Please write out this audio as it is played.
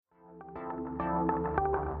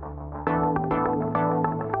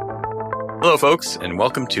Hello, folks, and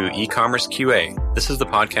welcome to Ecommerce QA. This is the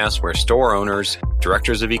podcast where store owners,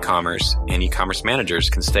 directors of e-commerce, and e-commerce managers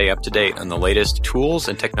can stay up to date on the latest tools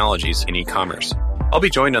and technologies in e-commerce. I'll be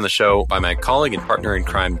joined on the show by my colleague and partner in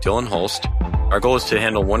crime, Dillon. Our goal is to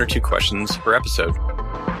handle 1 or 2 questions per episode.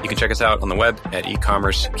 You can check us out on the web at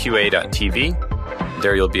ecommerceqa.tv.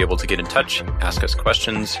 There you'll be able to get in touch, ask us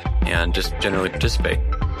questions, and just generally participate.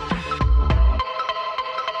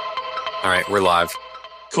 All right, we're live.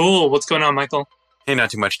 Cool. What's going on, Michael? Hey, not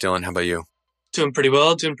too much, Dillon. How about you? Doing pretty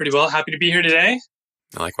well. Happy to be here today.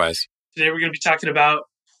 Likewise. Today we're going to be talking about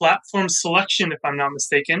platform selection, if I'm not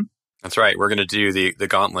mistaken. That's right. We're going to do the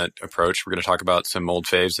gauntlet approach. We're going to talk about some old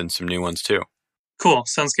faves and some new ones too. Cool.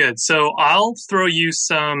 Sounds good. So I'll throw you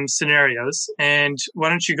some scenarios, and why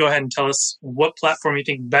don't you go ahead and tell us what platform you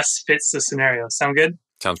think best fits the scenario? Sound good?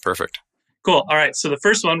 Sounds perfect. Cool. All right. So the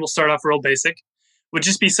first one, we'll start off real basic, would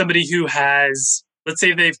just be somebody who has, let's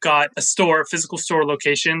say they've got a physical store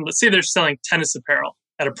location. Let's say they're selling tennis apparel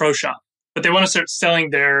at a pro shop, but they want to start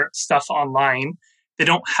selling their stuff online. They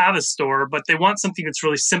don't have a store, but they want something that's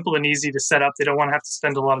really simple and easy to set up. They don't want to have to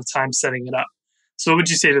spend a lot of time setting it up. So what would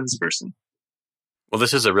you say to this person? Well,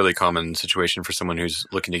 this is a really common situation for someone who's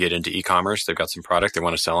looking to get into e-commerce. They've got some product, they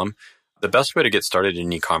want to sell them. The best way to get started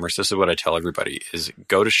in e-commerce, this is what I tell everybody, is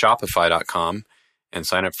go to shopify.com and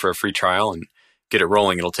sign up for a free trial and get it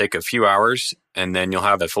rolling. It'll take a few hours, and then you'll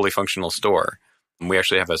have a fully functional store. And we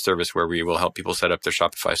actually have a service where we will help people set up their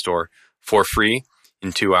Shopify store for free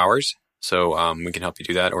in 2 hours. So we can help you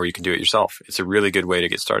do that, or you can do it yourself. It's a really good way to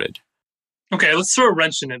get started. Okay, let's throw a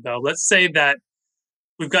wrench in it, though. Let's say that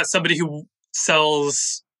we've got somebody who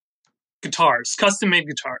sells guitars, custom-made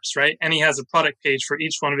guitars, right? And he has a product page for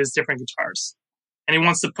each one of his different guitars. And he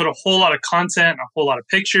wants to put a whole lot of content, a whole lot of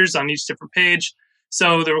pictures on each different page.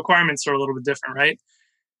 So the requirements are a little bit different, right?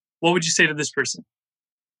 What would you say to this person?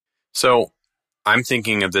 So I'm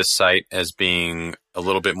thinking of this site as being a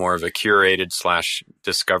little bit more of a curated /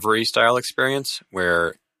 discovery style experience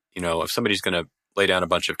where, if somebody's going to lay down a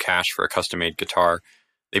bunch of cash for a custom-made guitar,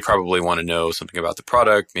 they probably want to know something about the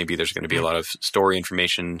product. Maybe there's going to be a lot of story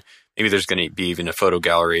information. Maybe there's going to be even a photo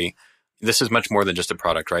gallery. This is much more than just a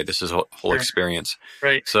product, right? This is a whole experience.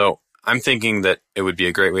 Right. So I'm thinking that it would be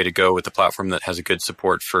a great way to go with a platform that has a good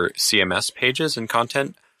support for CMS pages and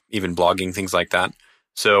content, even blogging, things like that.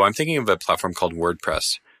 So I'm thinking of a platform called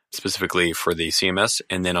WordPress, specifically for the CMS.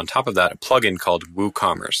 And then on top of that, a plugin called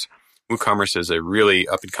WooCommerce. WooCommerce is a really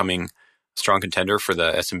up-and-coming, strong contender for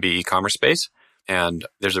the SMB e-commerce space. And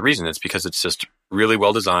there's a reason. It's because it's just really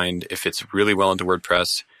well designed. It fits really well into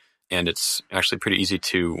WordPress, and it's actually pretty easy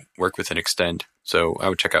to work with and extend. So I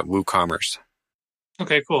would check out WooCommerce.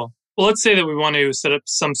 Okay, cool. Well, let's say that we want to set up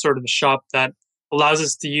some sort of a shop that allows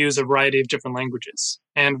us to use a variety of different languages.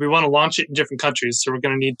 And we want to launch it in different countries. So we're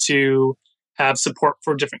going to need to have support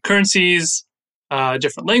for different currencies,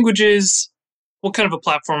 different languages. What kind of a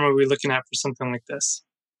platform are we looking at for something like this?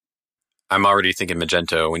 I'm already thinking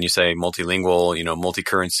Magento. When you say multilingual,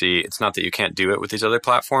 multi-currency, it's not that you can't do it with these other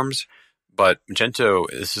platforms, but Magento,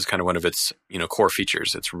 this is kind of one of its, core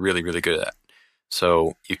features. It's really, really good at that.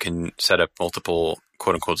 So you can set up multiple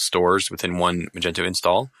quote unquote stores within one Magento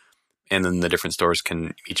install, and then the different stores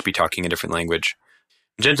can each be talking a different language.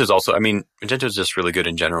 Magento is just really good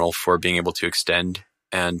in general for being able to extend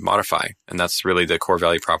and modify. And that's really the core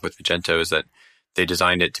value prop with Magento, is that they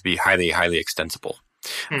designed it to be highly, highly extensible.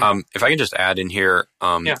 If I can just add in here,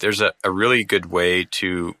 there's a really good way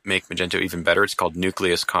to make Magento even better. It's called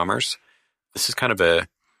Nucleus Commerce. This is kind of a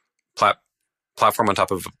platform on top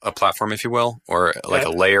of a platform, if you will, or like a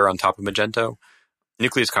layer on top of Magento.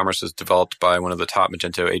 Nucleus Commerce is developed by one of the top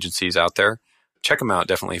Magento agencies out there. Check them out,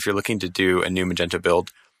 definitely. If you're looking to do a new Magento build,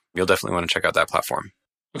 you'll definitely want to check out that platform.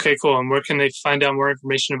 Okay, cool. And where can they find out more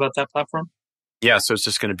information about that platform? Yeah, so it's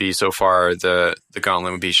just going to be, so far, the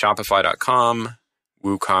gauntlet would be shopify.com,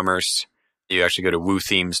 WooCommerce. You actually go to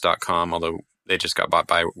woothemes.com, although they just got bought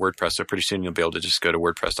by WordPress, so pretty soon you'll be able to just go to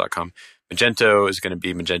wordpress.com. Magento is going to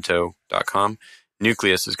be magento.com.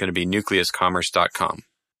 Nucleus is going to be nucleuscommerce.com.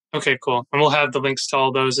 Okay, cool. And we'll have the links to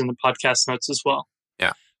all those in the podcast notes as well.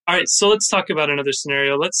 Yeah. All right, so let's talk about another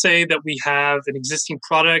scenario. Let's say that we have an existing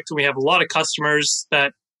product and we have a lot of customers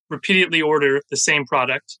that repeatedly order the same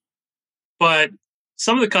product, but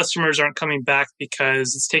some of the customers aren't coming back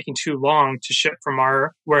because it's taking too long to ship from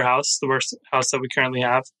our warehouse, the warehouse that we currently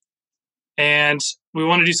have. And we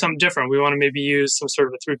want to do something different. We want to maybe use some sort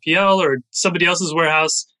of a 3PL or somebody else's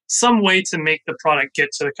warehouse, some way to make the product get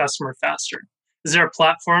to the customer faster. Is there a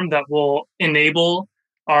platform that will enable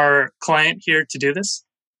our client here to do this?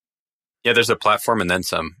 Yeah, there's a platform and then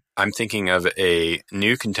some. I'm thinking of a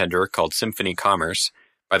new contender called Symphony Commerce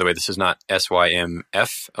By the way, this is not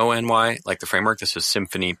SYMFONY like the framework. This is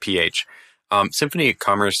Symphony PH. Symphony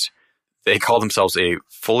Commerce, they call themselves a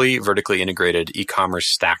fully vertically integrated e-commerce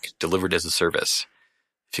stack delivered as a service,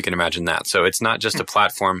 if you can imagine that. So it's not just a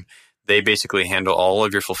platform. They basically handle all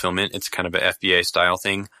of your fulfillment. It's kind of an FBA style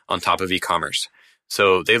thing on top of e-commerce.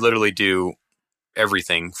 So they literally do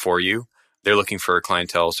everything for you. They're looking for a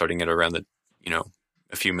clientele starting at around the,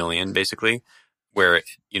 a few million basically, where,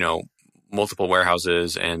 multiple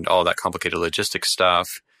warehouses and all that complicated logistics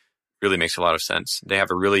stuff really makes a lot of sense. They have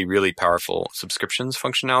a really, really powerful subscriptions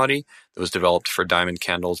functionality that was developed for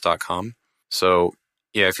diamondcandles.com. So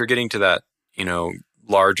yeah, if you're getting to that,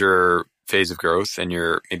 larger phase of growth and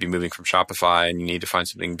you're maybe moving from Shopify and you need to find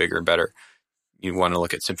something bigger and better, you want to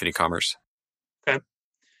look at Symphony Commerce. Okay.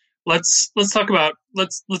 Let's talk about,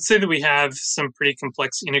 let's say that we have some pretty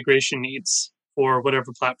complex integration needs for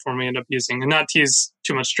whatever platform we end up using. And not to use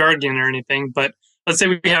too much jargon or anything, but let's say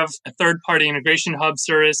we have a third-party integration hub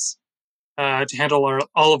service to handle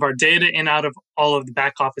all of our data in out of all of the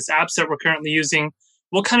back-office apps that we're currently using.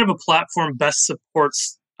 What kind of a platform best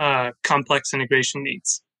supports complex integration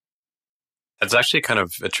needs? That's actually kind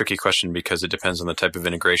of a tricky question because it depends on the type of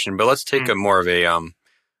integration. But let's take a more of a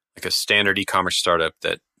like a standard e-commerce startup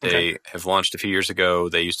that they have launched a few years ago.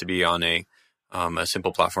 They used to be on a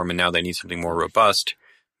simple platform, and now they need something more robust.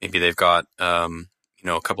 Maybe they've got a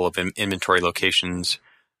couple of inventory locations.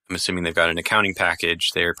 I'm assuming they've got an accounting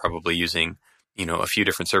package. They're probably using a few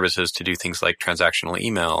different services to do things like transactional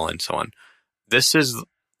email and so on. This is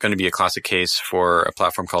going to be a classic case for a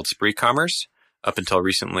platform called Sellry Commerce. Up until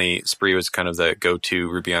recently, Sellry was kind of the go-to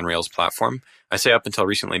Ruby on Rails platform. I say up until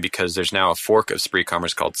recently because there's now a fork of Sellry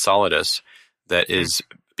Commerce called Solidus that is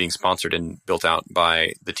being sponsored and built out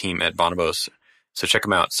by the team at Bonobos. So check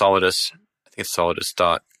them out. Solidus, I think it's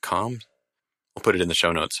solidus.com. We'll put it in the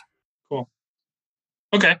show notes. Cool.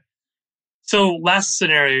 Okay. So last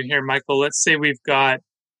scenario here, Michael, let's say we've got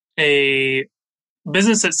a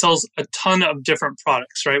business that sells a ton of different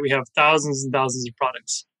products, right? We have thousands and thousands of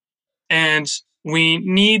products. And we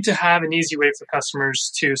need to have an easy way for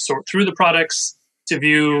customers to sort through the products, to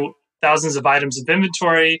view thousands of items of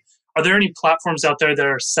inventory. Are there any platforms out there that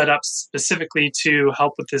are set up specifically to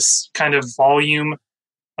help with this kind of volume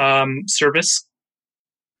service?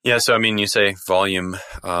 Yeah, so you say volume.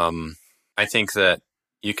 I think that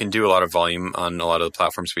you can do a lot of volume on a lot of the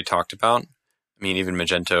platforms we talked about. Even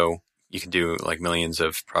Magento, you can do like millions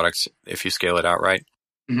of products if you scale it out right.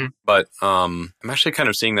 Mm-hmm. But I'm actually kind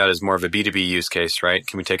of seeing that as more of a B2B use case, right?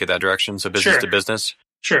 Can we take it that direction? So business to business?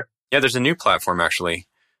 Sure. Yeah, there's a new platform actually.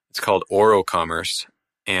 It's called Ecommerce,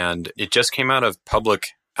 and it just came out of public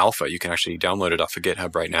alpha. You can actually download it off of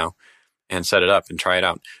GitHub right now and set it up and try it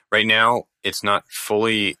out. Right now, it's not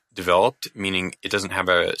fully developed, meaning it doesn't have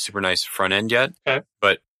a super nice front end yet. Okay.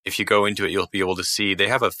 But if you go into it, you'll be able to see they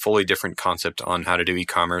have a fully different concept on how to do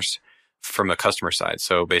e-commerce from a customer side.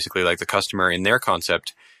 So basically, like the customer in their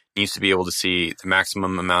concept needs to be able to see the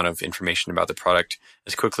maximum amount of information about the product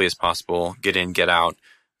as quickly as possible, get in, get out,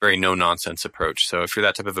 very no-nonsense approach. So if you're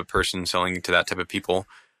that type of a person selling to that type of people,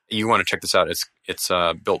 you want to check this out. It's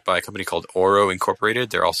built by a company called Oro Incorporated.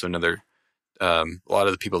 They're also another, a lot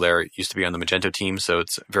of the people there used to be on the Magento team, so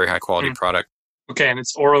it's a very high-quality product. Okay, and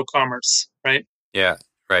it's Ecommerce, right? Yeah,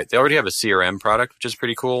 right. They already have a CRM product, which is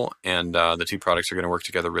pretty cool, and the two products are going to work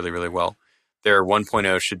together really, really well. Their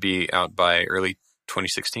 1.0 should be out by early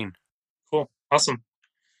 2016. Cool. Awesome.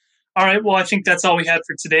 All right. Well, I think that's all we had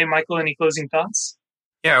for today. Michael, any closing thoughts?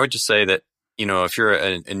 Yeah, I would just say that, if you're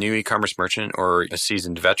a new e-commerce merchant or a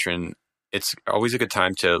seasoned veteran, it's always a good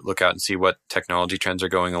time to look out and see what technology trends are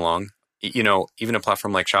going along. Even a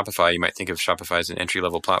platform like Shopify, you might think of Shopify as an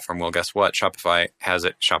entry-level platform. Well, guess what? Shopify has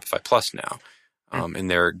it Shopify Plus now. And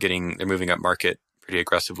they're moving up market pretty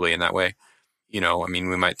aggressively in that way. We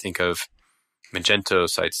might think of Magento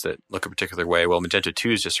sites that look a particular way. Well, Magento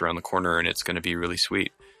 2 is just around the corner and it's going to be really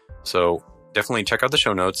sweet. So definitely check out the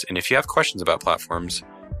show notes. And if you have questions about platforms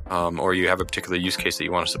or you have a particular use case that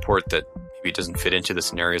you want to support that maybe doesn't fit into the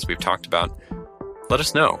scenarios we've talked about, let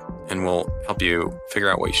us know and we'll help you figure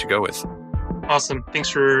out what you should go with. Awesome. Thanks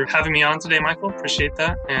for having me on today, Michael. Appreciate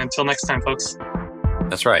that. And until next time, folks.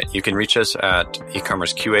 That's right. You can reach us at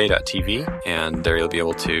ecommerceqa.tv, and there you'll be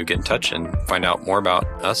able to get in touch and find out more about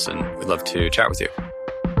us, and we'd love to chat with you.